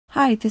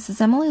Hi, this is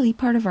Emily Lee,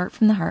 part of Art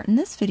from the Heart, and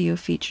this video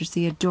features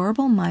the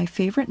adorable My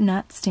Favorite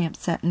Nut stamp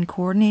set and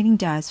coordinating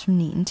dies from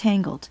Neat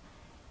Tangled.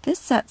 This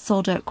set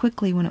sold out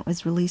quickly when it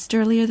was released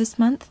earlier this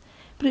month,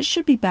 but it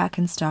should be back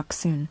in stock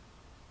soon.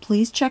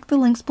 Please check the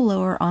links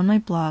below or on my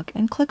blog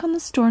and click on the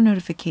store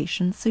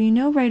notifications so you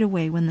know right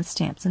away when the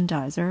stamps and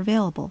dies are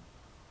available.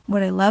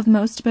 What I love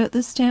most about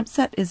this stamp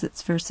set is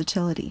its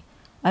versatility.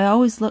 I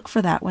always look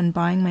for that when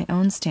buying my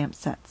own stamp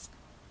sets.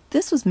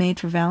 This was made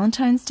for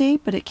Valentine's Day,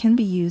 but it can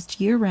be used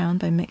year-round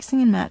by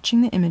mixing and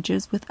matching the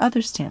images with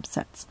other stamp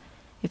sets.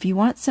 If you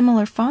want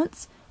similar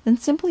fonts, then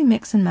simply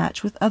mix and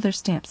match with other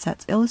stamp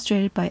sets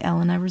illustrated by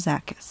Elena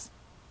Rizakis.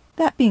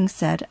 That being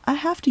said, I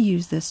have to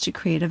use this to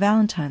create a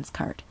Valentine's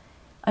card.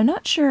 I'm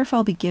not sure if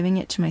I'll be giving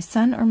it to my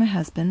son or my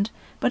husband,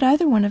 but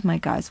either one of my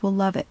guys will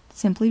love it,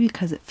 simply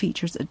because it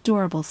features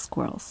adorable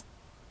squirrels.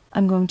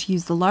 I'm going to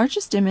use the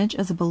largest image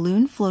as a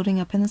balloon floating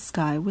up in the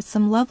sky with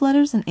some love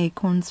letters and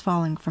acorns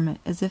falling from it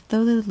as if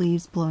though the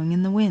leaves blowing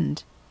in the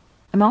wind.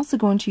 I'm also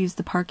going to use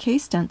the Parquet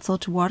stencil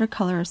to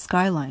watercolor a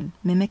skyline,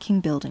 mimicking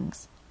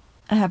buildings.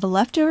 I have a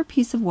leftover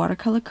piece of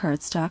watercolor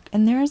cardstock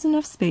and there is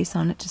enough space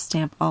on it to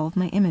stamp all of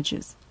my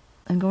images.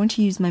 I'm going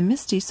to use my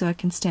MISTI so I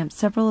can stamp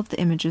several of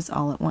the images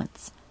all at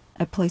once.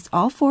 I place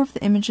all 4 of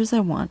the images I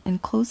want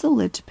and close the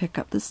lid to pick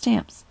up the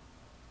stamps.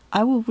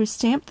 I will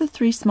restamp the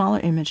 3 smaller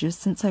images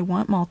since I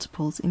want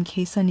multiples in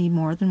case I need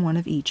more than one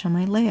of each on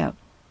my layout.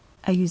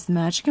 I use the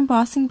magic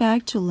embossing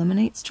bag to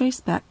eliminate stray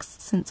specks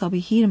since I'll be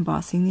heat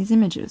embossing these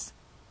images.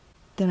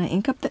 Then I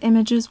ink up the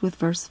images with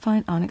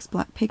VersaFine Onyx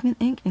Black Pigment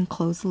ink and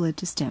close the lid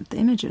to stamp the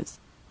images.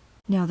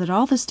 Now that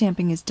all the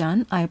stamping is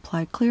done, I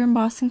apply clear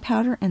embossing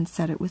powder and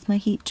set it with my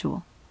heat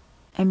tool.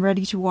 I'm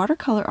ready to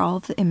watercolor all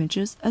of the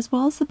images as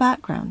well as the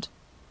background.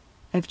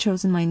 I've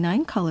chosen my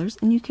 9 colors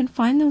and you can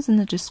find those in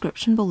the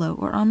description below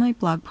or on my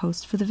blog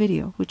post for the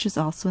video, which is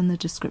also in the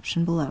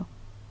description below.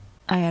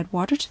 I add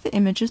water to the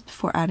images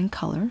before adding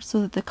color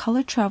so that the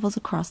color travels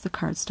across the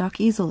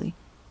cardstock easily.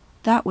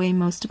 That way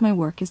most of my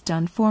work is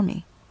done for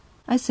me.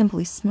 I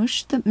simply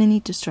smoosh the mini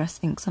distress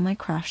inks on my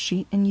craft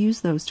sheet and use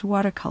those to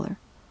watercolor.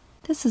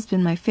 This has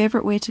been my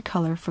favorite way to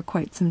color for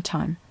quite some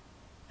time.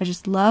 I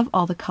just love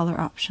all the color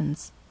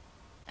options.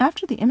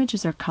 After the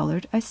images are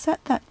colored, I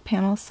set that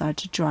panel aside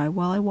to dry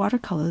while I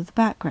watercolor the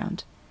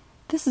background.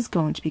 This is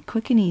going to be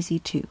quick and easy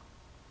too.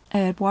 I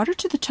add water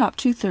to the top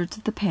 2/3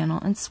 of the panel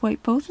and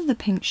swipe both of the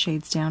pink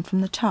shades down from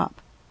the top.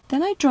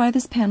 Then I dry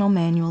this panel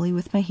manually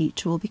with my heat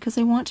tool because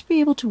I want to be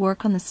able to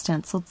work on the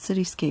stenciled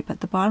cityscape at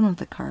the bottom of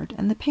the card,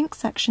 and the pink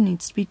section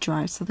needs to be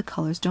dry so the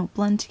colors don't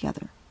blend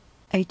together.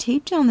 I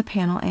tape down the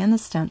panel and the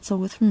stencil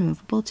with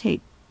removable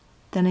tape.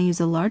 Then I use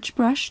a large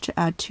brush to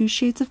add 2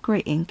 shades of gray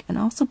ink and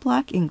also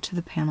black ink to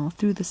the panel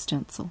through the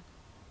stencil.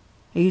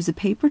 I use a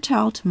paper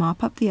towel to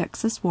mop up the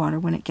excess water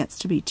when it gets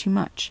to be too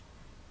much.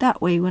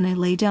 That way, when I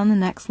lay down the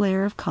next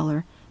layer of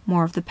color,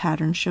 more of the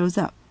pattern shows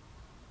up.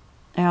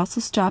 I also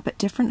stop at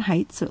different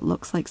heights so it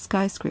looks like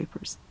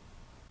skyscrapers.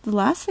 The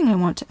last thing I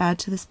want to add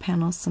to this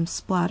panel is some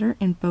splatter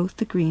in both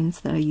the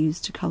greens that I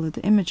used to color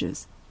the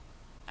images.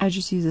 I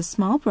just use a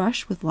small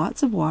brush with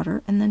lots of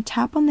water and then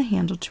tap on the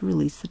handle to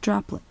release the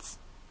droplets.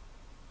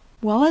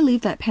 While I leave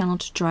that panel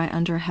to dry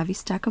under a heavy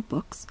stack of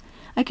books,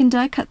 I can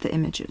die cut the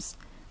images.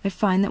 I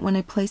find that when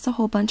I place a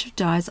whole bunch of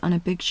dies on a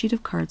big sheet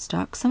of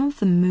cardstock, some of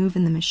them move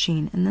in the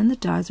machine and then the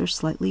dies are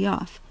slightly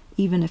off,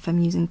 even if I'm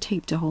using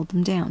tape to hold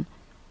them down.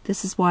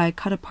 This is why I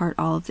cut apart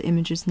all of the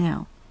images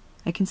now.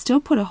 I can still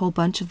put a whole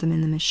bunch of them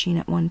in the machine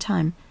at one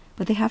time,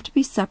 but they have to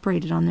be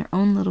separated on their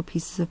own little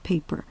pieces of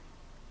paper.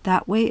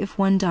 That way, if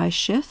one die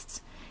shifts,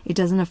 it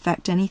doesn't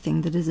affect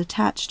anything that is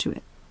attached to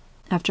it.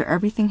 After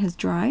everything has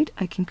dried,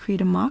 I can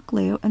create a mock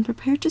layout and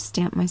prepare to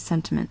stamp my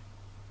sentiment.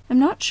 I'm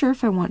not sure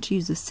if I want to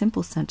use a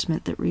simple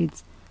sentiment that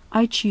reads,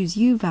 "I choose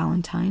you,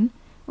 Valentine,"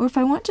 or if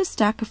I want to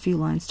stack a few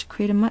lines to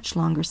create a much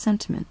longer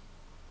sentiment.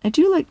 I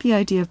do like the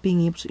idea of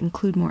being able to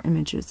include more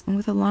images, and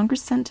with a longer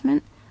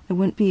sentiment, I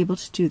wouldn't be able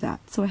to do that,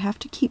 so I have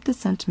to keep the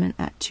sentiment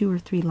at 2 or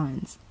 3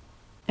 lines.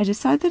 I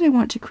decide that I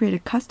want to create a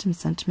custom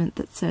sentiment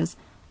that says,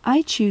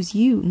 "I choose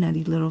you,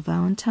 nutty little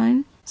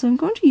Valentine," so I'm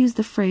going to use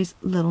the phrase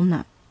 "little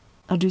nut."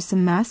 I'll do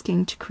some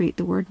masking to create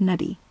the word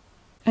nutty.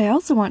 I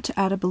also want to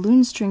add a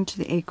balloon string to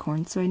the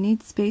acorn, so I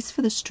need space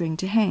for the string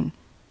to hang.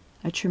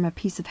 I trim a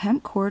piece of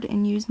hemp cord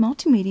and use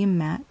multimedium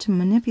mat to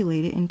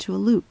manipulate it into a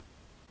loop.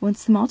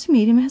 Once the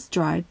multimedium has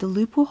dried, the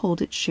loop will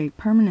hold its shape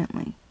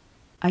permanently.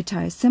 I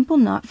tie a simple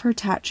knot for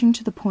attaching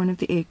to the point of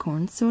the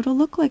acorn so it'll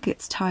look like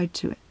it's tied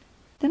to it.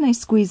 Then I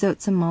squeeze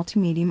out some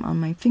multimedium on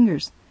my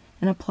fingers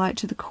and apply it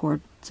to the cord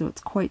so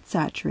it's quite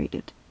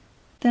saturated.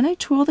 Then I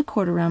twirl the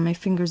cord around my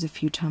fingers a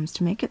few times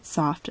to make it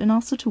soft and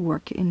also to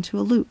work it into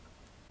a loop.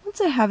 Once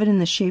I have it in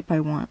the shape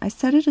I want, I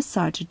set it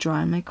aside to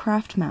dry on my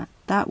craft mat.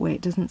 That way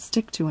it doesn't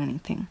stick to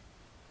anything.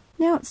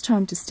 Now it's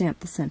time to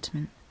stamp the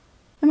sentiment.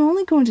 I'm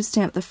only going to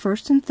stamp the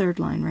first and third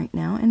line right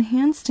now and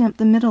hand stamp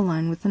the middle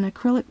line with an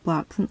acrylic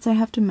block since I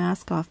have to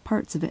mask off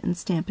parts of it and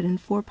stamp it in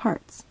 4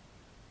 parts.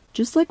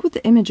 Just like with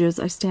the images,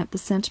 I stamped the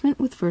sentiment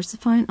with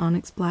VersaFine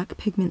Onyx Black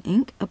pigment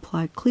ink,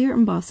 applied clear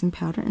embossing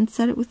powder, and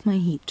set it with my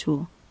heat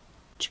tool.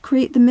 To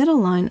create the middle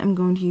line, I'm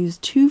going to use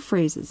two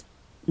phrases,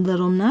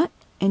 little nut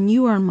and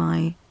you are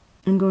my.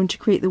 I'm going to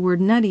create the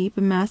word nutty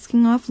by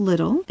masking off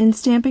little and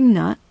stamping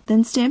nut,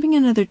 then stamping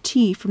another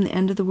T from the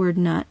end of the word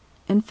nut,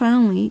 and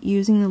finally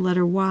using the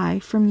letter Y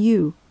from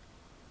you.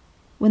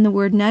 When the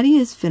word nutty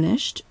is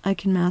finished, I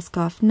can mask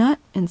off nut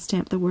and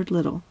stamp the word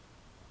little.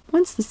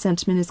 Once the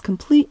sentiment is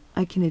complete,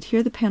 I can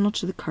adhere the panel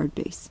to the card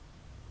base.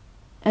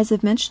 As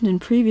I've mentioned in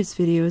previous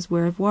videos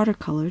where I've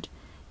watercolored,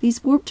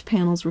 these warped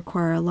panels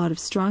require a lot of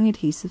strong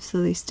adhesive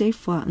so they stay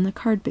flat on the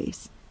card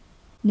base.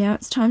 Now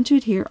it's time to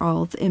adhere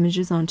all of the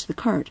images onto the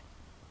card.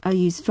 I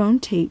use foam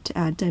tape to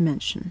add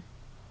dimension.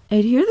 I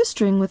adhere the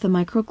string with a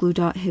micro glue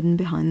dot hidden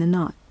behind the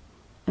knot.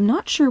 I'm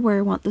not sure where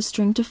I want the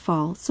string to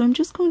fall, so I'm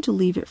just going to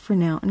leave it for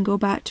now and go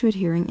back to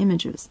adhering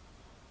images.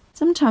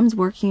 Sometimes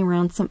working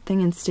around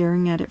something and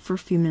staring at it for a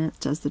few minutes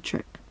does the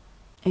trick.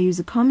 I use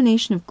a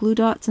combination of glue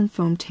dots and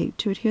foam tape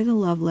to adhere the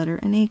love letter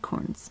and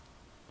acorns.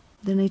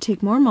 Then I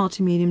take more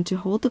multimedium to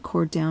hold the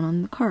cord down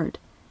on the card.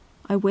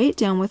 I weigh it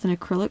down with an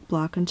acrylic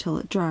block until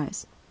it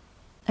dries.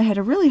 I had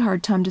a really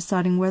hard time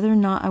deciding whether or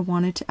not I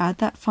wanted to add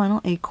that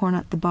final acorn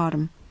at the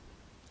bottom.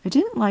 I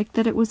didn't like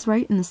that it was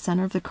right in the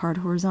center of the card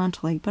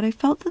horizontally, but I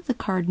felt that the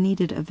card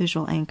needed a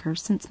visual anchor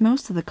since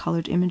most of the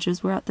colored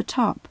images were at the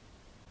top.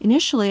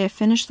 Initially, I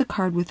finished the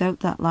card without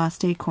that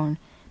last acorn,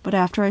 but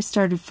after I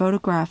started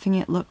photographing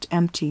it looked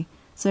empty,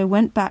 so I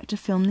went back to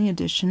film the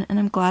addition, and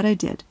I'm glad I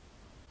did.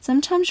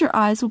 Sometimes your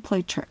eyes will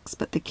play tricks,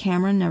 but the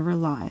camera never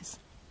lies.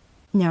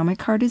 Now my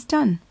card is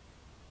done.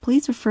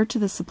 Please refer to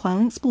the supply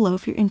links below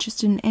if you're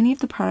interested in any of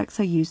the products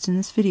I used in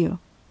this video.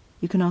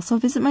 You can also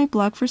visit my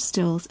blog for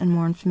stills and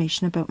more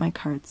information about my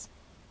cards.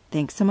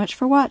 Thanks so much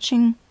for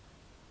watching!